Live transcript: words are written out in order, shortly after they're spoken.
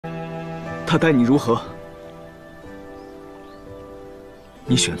他待你如何？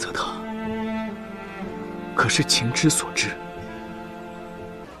你选择他，可是情之所至。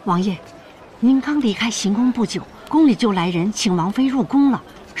王爷，您刚离开行宫不久，宫里就来人请王妃入宫了，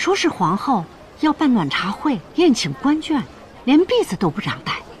说是皇后要办暖茶会，宴请官眷，连婢子都不让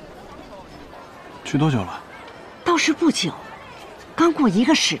带。去多久了？倒是不久，刚过1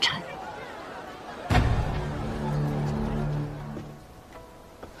个时辰。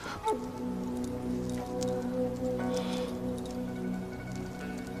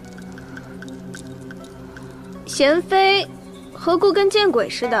贤妃何故跟见鬼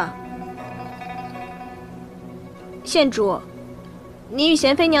似的？县主，你与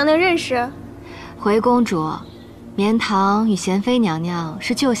贤妃娘娘认识？回公主，绵堂与贤妃娘娘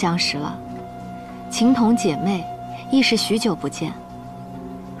是旧相识了，情同姐妹，亦是许久不见。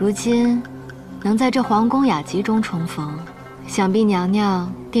如今能在这皇宫雅集中重逢，想必娘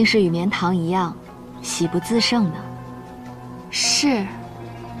娘定是与绵堂一样，喜不自胜的。是，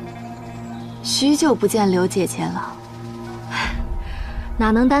许久不见刘姐姐了。哪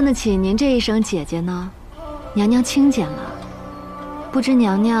能担得起您这一声姐姐呢？娘娘轻简了，不知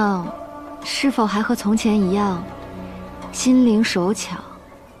娘娘是否还和从前一样，心灵手巧，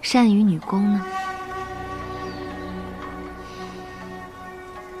善于女工呢？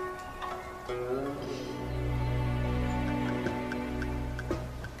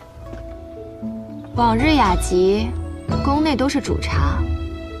往日雅集，宫内都是煮茶，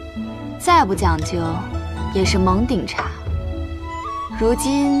再不讲究，也是蒙顶茶。如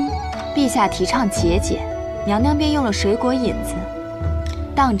今陛下提倡节俭，娘娘便用了水果引子，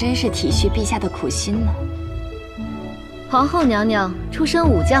当真是体恤陛下的苦心呢。皇后娘娘出身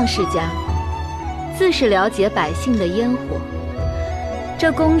武将世家，自是了解百姓的烟火。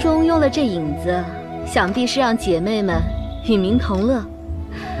这宫中用了这引子，想必是让姐妹们与民同乐。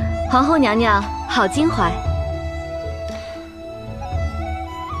皇后娘娘好襟怀。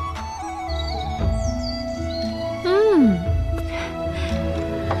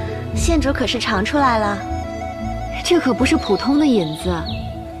县主可是尝出来了？这可不是普通的引子，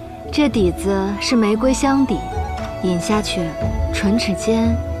这底子是玫瑰香底，饮下去，唇齿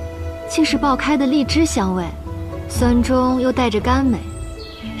间竟是爆开的荔枝香味，酸中又带着甘美，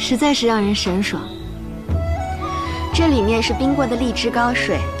实在是让人神爽。这里面是冰过的荔枝膏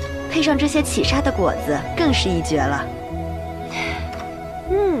水，配上这些起沙的果子，更是一绝了。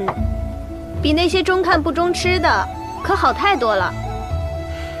比那些中看不中吃的可好太多了。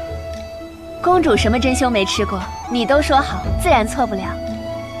公主什么珍馐没吃过，你都说好，自然错不了。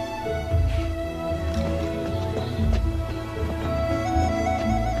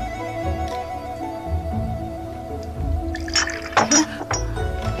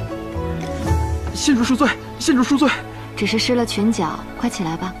县主恕罪，县主恕罪。只是失了裙角，快起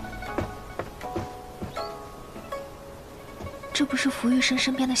来吧。这不是福玉生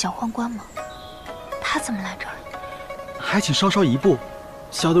身边的小宦官吗？他怎么来这儿了？还请稍稍移步，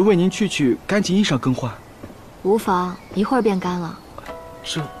小的为您去取干净衣裳更换。无妨，一会儿便干了。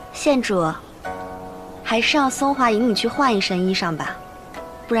是。县主，还是让松华引你去换一身衣裳吧，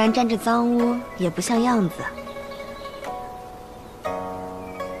不然沾着脏污也不像样子。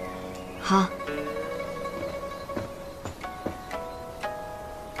好。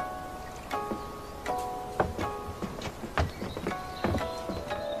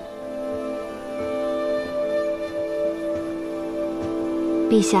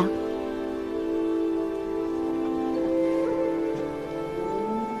陛下，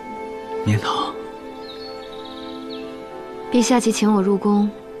绵堂，陛下既请我入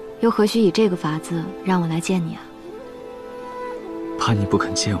宫，又何须以这个法子让我来见你啊？怕你不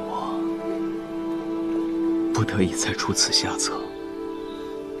肯见我，不得已才出此下策。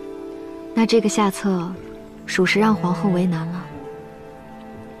那这个下策，属实让皇后为难了。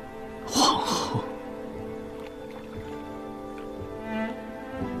皇后，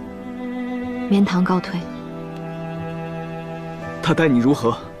绵堂告退。他待你如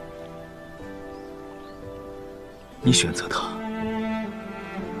何？你选择他，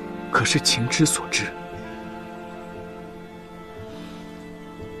可是情之所至。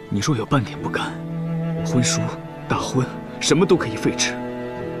你若有半点不甘，婚书、大婚，什么都可以废止。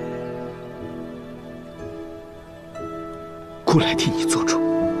姑来替你做主。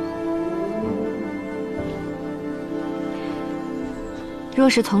若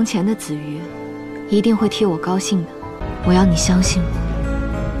是从前的子瑜，一定会替我高兴的。我要你相信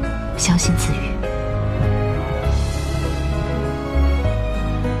我，相信子瑜。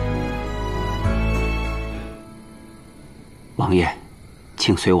王爷，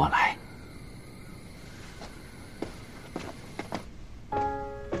请随我来。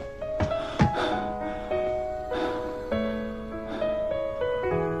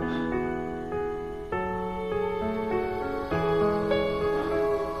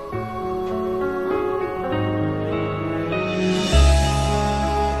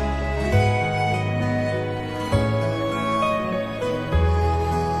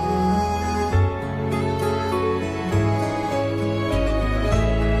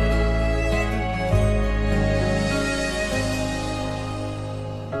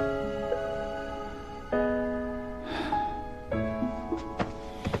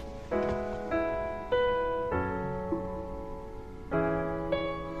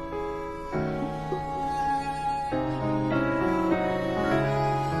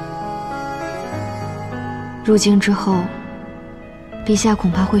入京之后，陛下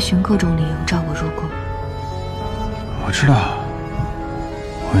恐怕会寻各种理由召我入宫。我知道，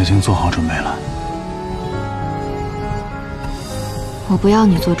我已经做好准备了。我不要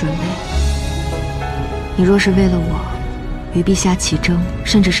你做准备。你若是为了我与陛下起争，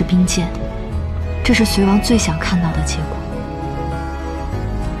甚至是兵谏，这是隋王最想看到的结果。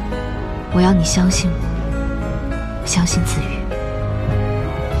我要你相信我，相信子瑜。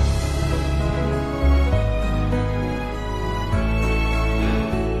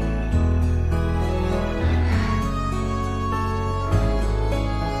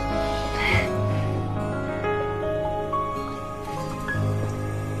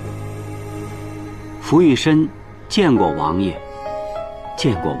福玉深见过王爷，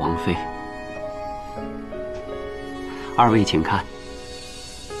见过王妃。二位请看，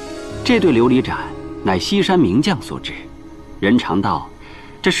这对琉璃盏乃西山名匠所制。人常道，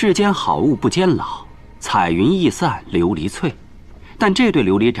这世间好物不坚牢，彩云易散琉璃脆。但这对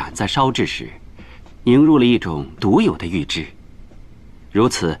琉璃盏在烧制时，凝入了一种独有的玉质。如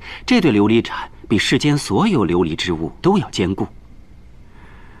此，这对琉璃盏比世间所有琉璃之物都要坚固。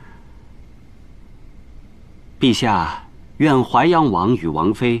陛下愿淮阳王与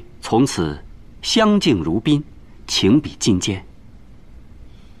王妃从此相敬如宾，情比金坚。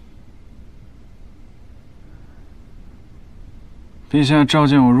陛下召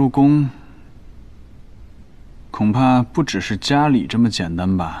见我入宫，恐怕不只是家礼这么简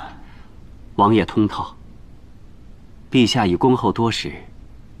单吧？王爷通透。陛下已恭候多时，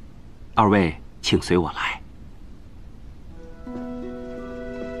二位请随我来。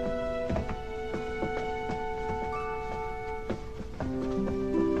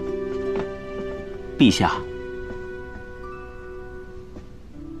陛下，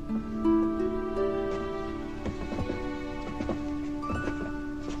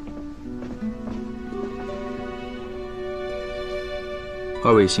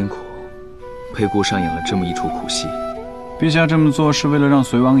二位辛苦，陪姑上演了这么一出苦戏。陛下这么做是为了让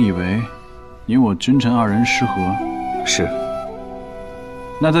隋王以为你我君臣二人失和。是。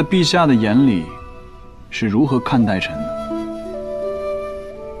那在陛下的眼里，是如何看待臣呢？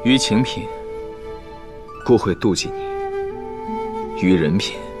于情品，姑会妒忌你；于人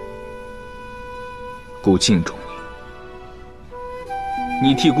品，姑敬重你。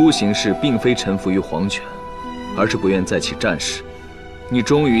你替姑行事，并非臣服于皇权，而是不愿再起战事。你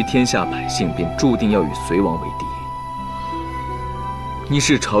忠于天下百姓，便注定要与隋王为敌。你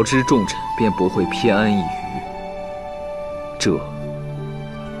是朝之重臣，便不会偏安一隅。这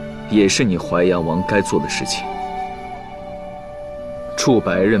也是你淮阳王该做的事情。触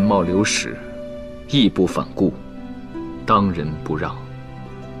白刃冒流矢，义不反顾，当仁不让。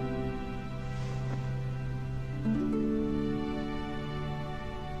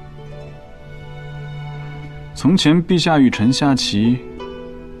从前陛下与臣下棋，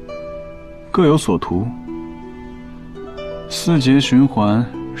各有所图，四节循环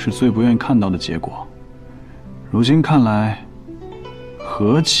是最不愿看到的结果。如今看来，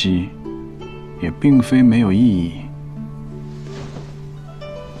和棋也并非没有意义。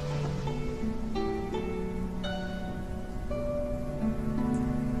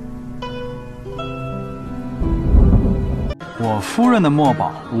我夫人的墨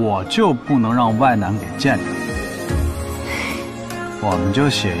宝，我就不能让外男给见着。我们就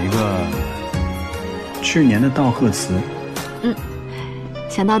写一个去年的道贺词。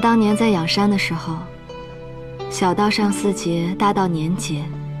想到当年在仰山的时候，小到上巳节，大到年节，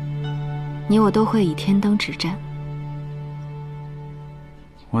你我都会以天灯指战。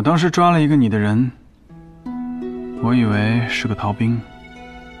我当时抓了一个你的人，我以为是个逃兵，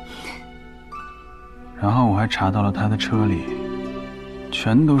然后我还查到了他的车里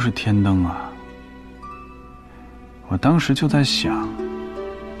全都是天灯啊。我当时就在想，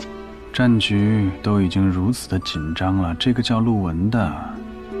战局都已经如此的紧张了，这个叫陆文的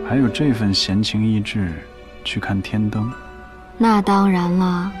还有这份闲情逸致去看天灯。那当然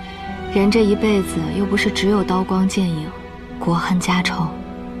了，人这一辈子又不是只有刀光剑影，国恨家仇。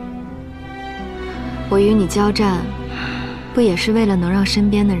我与你交战，不也是为了能让身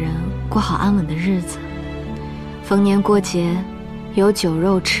边的人过好安稳的日子？逢年过节，有酒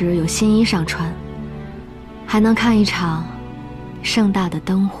肉吃，有新衣裳穿，还能看一场盛大的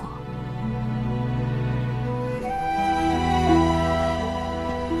灯火。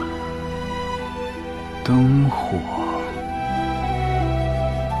灯火，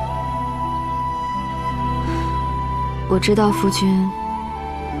我知道夫君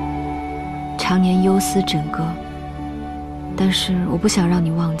常年忧思枕歌，但是我不想让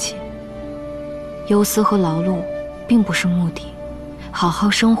你忘记，忧思和劳碌并不是目的，好好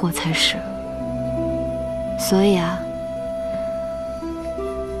生活才是。所以啊，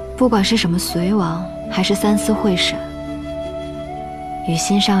不管是什么隋王，还是三司会审，与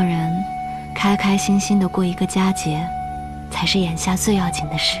心上人开开心心的过一个佳节，才是眼下最要紧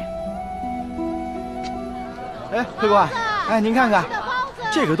的事。哎，客官，哎，您看看，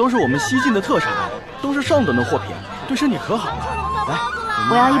这个都是我们西晋的特产，都是上等的货品，对身体可好了。来，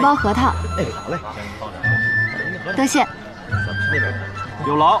我要1包核桃。哎，好嘞。多谢。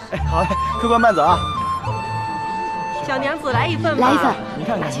有劳。哎，好嘞，客官慢走啊。小娘子来一份吧。来一份。您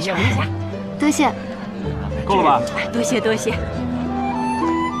看看，去尝一下。多谢。够了吧？多谢多谢。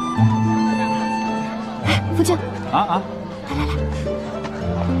哎，夫君。啊！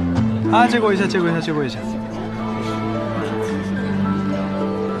啊，借过一下。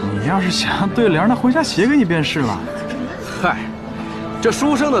你要是想要对联，那回家写给你便是了。嗨，这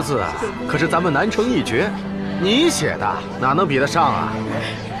书生的字啊，可是咱们南城一绝，你写的哪能比得上啊？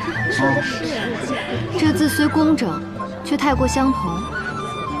这字虽工整，却太过相同，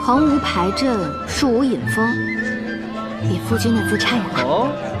横无排阵，竖无引锋，比夫君的字差远了。哦，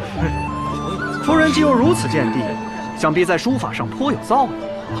夫人既有如此见地，想必在书法上颇有造诣，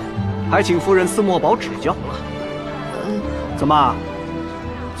还请夫人赐墨宝指教。怎么，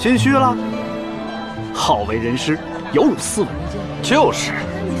心虚了？好为人师，有辱斯文。就是。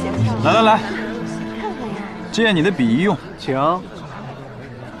来，借你的笔一用，请。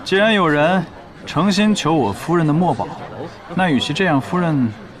既然有人诚心求我夫人的墨宝，那与其这样，夫人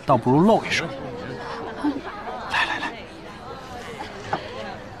倒不如露一手。来，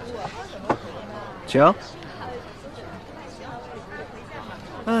请。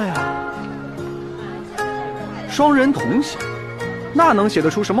哎呀，双人同写，那能写得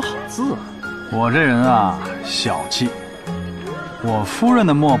出什么好字啊？我这人啊，小气。我夫人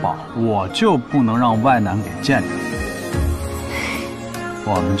的墨宝，我就不能让外男给见着。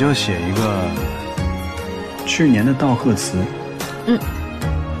我们就写一个去年的道贺词。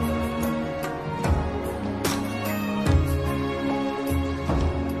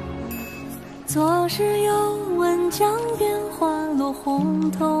昨日有闻江边花落，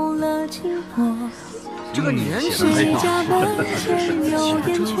红透了青波。这个年谁家门前有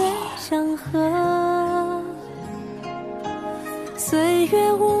燕雀相和？岁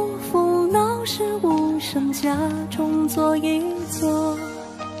月无负闹市无声，家中坐一坐，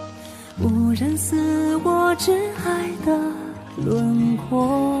无人似我挚爱的轮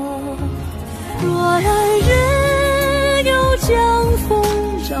廓。若来日有江风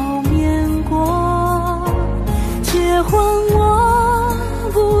照面过，且还我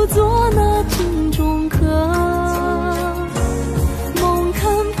不做那镜中客。梦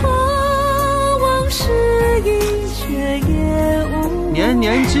看破往事一却也无。年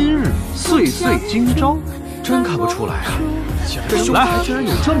年今日，岁岁今朝，真看不出来啊！这胸牌居然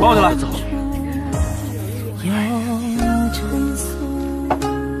有这么高的造诣。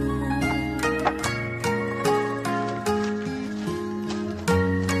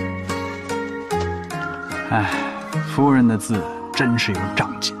哎，夫人的字真是有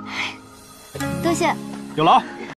长进。多谢。有劳。